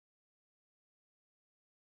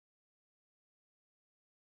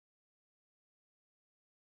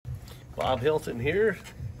Bob Hilton here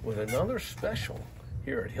with another special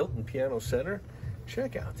here at Hilton Piano Center.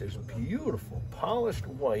 Check out this beautiful polished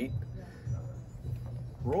white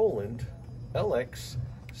Roland LX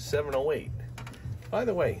 708. By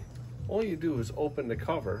the way, all you do is open the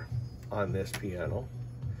cover on this piano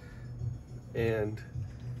and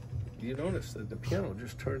you notice that the piano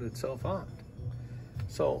just turned itself on.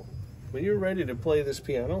 So when you're ready to play this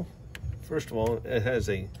piano, first of all, it has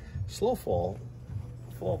a slow fall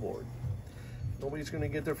board. Nobody's going to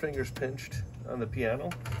get their fingers pinched on the piano,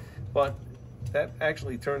 but that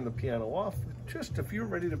actually turned the piano off. Just if you're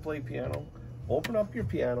ready to play piano, open up your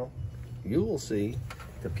piano, you will see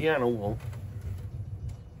the piano will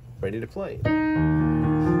ready to play.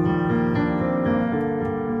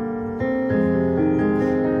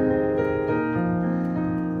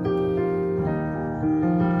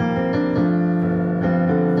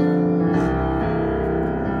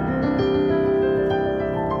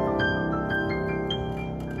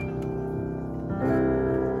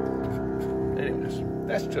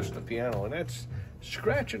 That's just the piano, and that's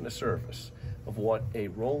scratching the surface of what a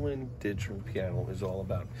Roland digital piano is all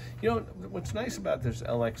about. You know, what's nice about this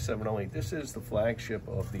LX 708, this is the flagship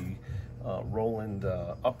of the Roland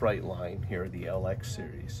upright line here, the LX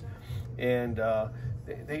series. And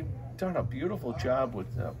they've done a beautiful job with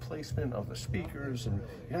placement of the speakers, and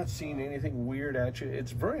you're not seeing anything weird at you.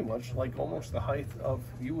 It's very much like almost the height of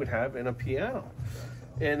you would have in a piano.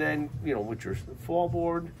 And then, you know, with your fall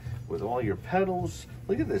board, with all your pedals,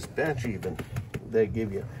 look at this bench even. They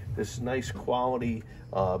give you this nice quality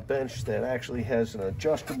bench that actually has an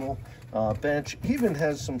adjustable bench. Even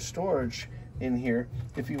has some storage in here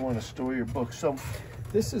if you want to store your books. So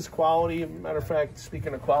this is quality. Matter of fact,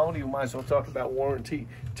 speaking of quality, we might as well talk about warranty.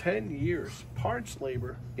 10 years, parts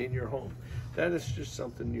labor in your home. That is just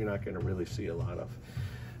something you're not going to really see a lot of.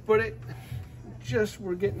 But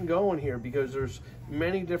we're getting going here because there's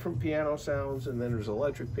many different piano sounds, and then there's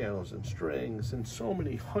electric pianos and strings and so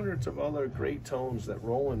many hundreds of other great tones that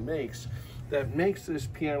Roland makes that makes this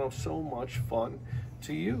piano so much fun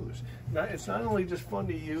to use. Now, it's not only just fun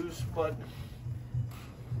to use, but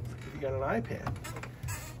if you got an iPad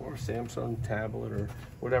or a Samsung tablet or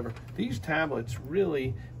whatever, these tablets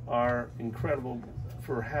really are incredible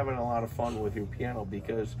for having a lot of fun with your piano,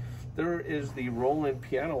 because there is the Roland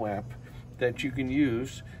piano app that you can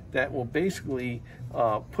use that will basically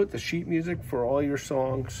put the sheet music for all your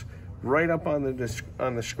songs right up on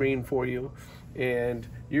the screen for you, and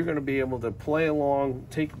you're going to be able to play along,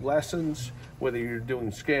 take lessons, whether you're doing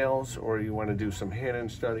scales or you want to do some hand-in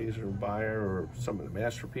studies or Bayer or some of the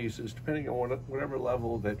masterpieces, depending on whatever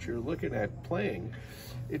level that you're looking at playing.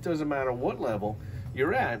 It doesn't matter what level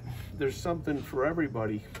you're at, there's something for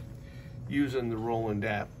everybody using the Roland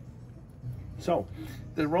app. So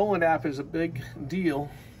the Roland app is a big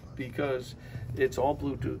deal because it's all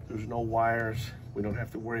Bluetooth. There's no wires. We don't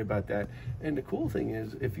have to worry about that. And the cool thing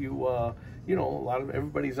is, if you, you know,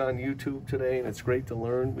 everybody's on YouTube today, and it's great to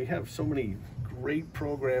learn. We have so many great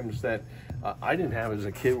programs that I didn't have as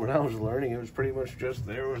a kid when I was learning. It was pretty much just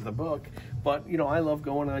there was the book. But, you know, I love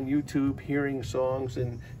going on YouTube, hearing songs,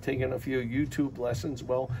 and taking a few YouTube lessons.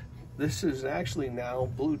 Well, this is actually now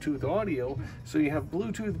Bluetooth audio, so you have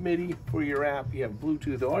Bluetooth MIDI for your app, you have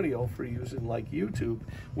Bluetooth audio for using like YouTube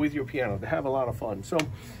with your piano to have a lot of fun. So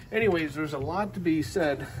anyways, there's a lot to be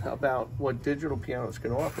said about what digital pianos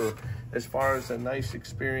can offer as far as a nice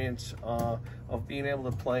experience of being able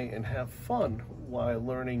to play and have fun while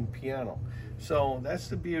learning piano. So that's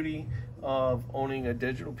the beauty of owning a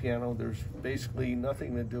digital piano. There's basically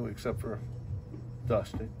nothing to do except for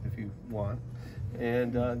dust it if you want.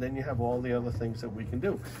 And then you have all the other things that we can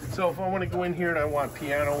do. So if I want to go in here and I want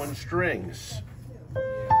piano and strings,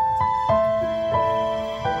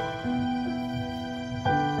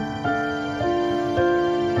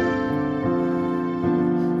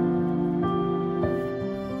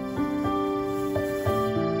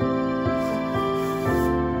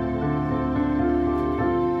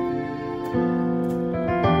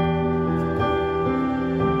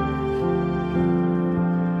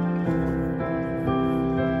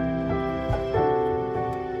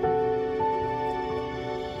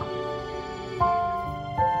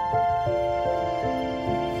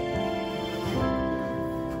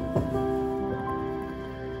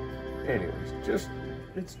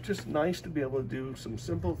 it's just nice to be able to do some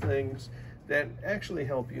simple things that actually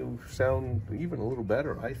help you sound even a little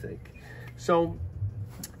better, I think. So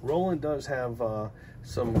Roland does have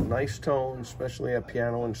some nice tones, especially at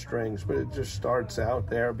piano and strings, but it just starts out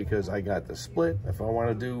there because I got the split. If I want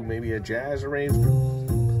to do maybe a jazz arrangement,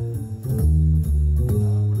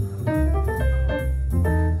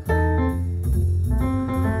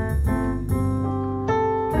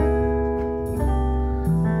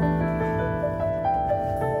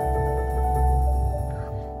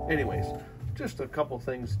 anyways, just a couple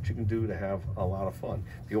things that you can do to have a lot of fun.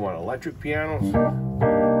 If you want electric pianos,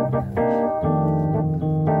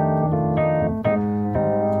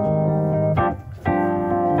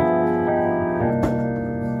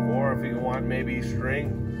 or if you want maybe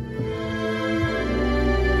string,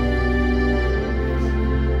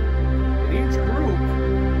 and each group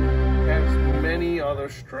has many other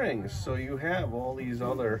strings, so you have all these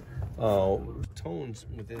other tones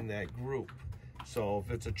within that group. So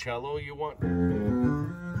if it's a cello you want,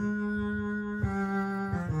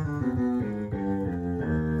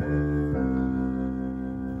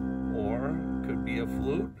 or could be a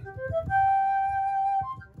flute.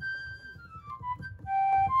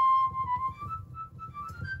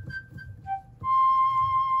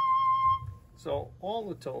 So all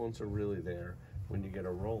the tones are really there when you get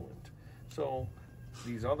a Roland. So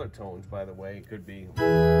these other tones, by the way, could be,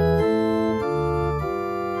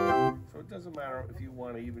 so it doesn't matter if you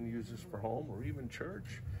want to even use this for home or even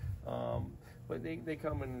church, but they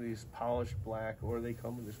come in these polished black, or they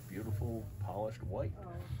come in this beautiful polished white,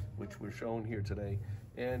 which we're showing here today.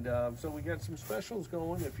 And so we got some specials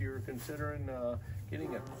going. If you're considering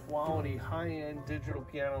getting a quality high-end digital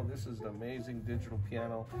piano, this is an amazing digital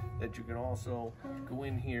piano that you can also go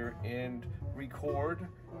in here and record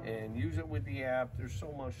and use it with the app. There's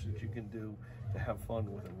so much that you can do to have fun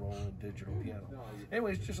with a Roland digital piano.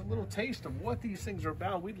 Anyways, just a little taste of what these things are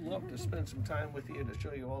about. We'd love to spend some time with you to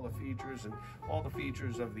show you all the features and all the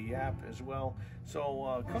features of the app as well.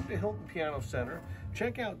 So come to Hilton Piano Center.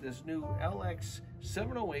 Check out this new LX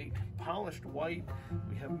 708 polished white.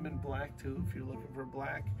 We have them in black too if you're looking for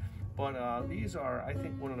black. But these are, I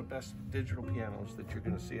think, one of the best digital pianos that you're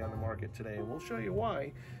going to see on the market today. And we'll show you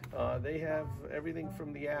why. They have everything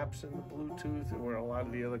from the apps and the Bluetooth, where a lot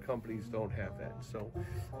of the other companies don't have that. So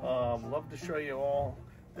love to show you all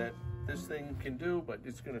that this thing can do, but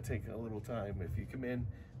it's going to take a little time. If you come in,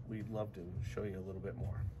 we'd love to show you a little bit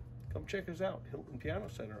more. Come check us out, Hilton Piano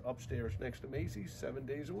Center, upstairs next to Macy's, 7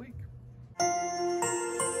 days a week.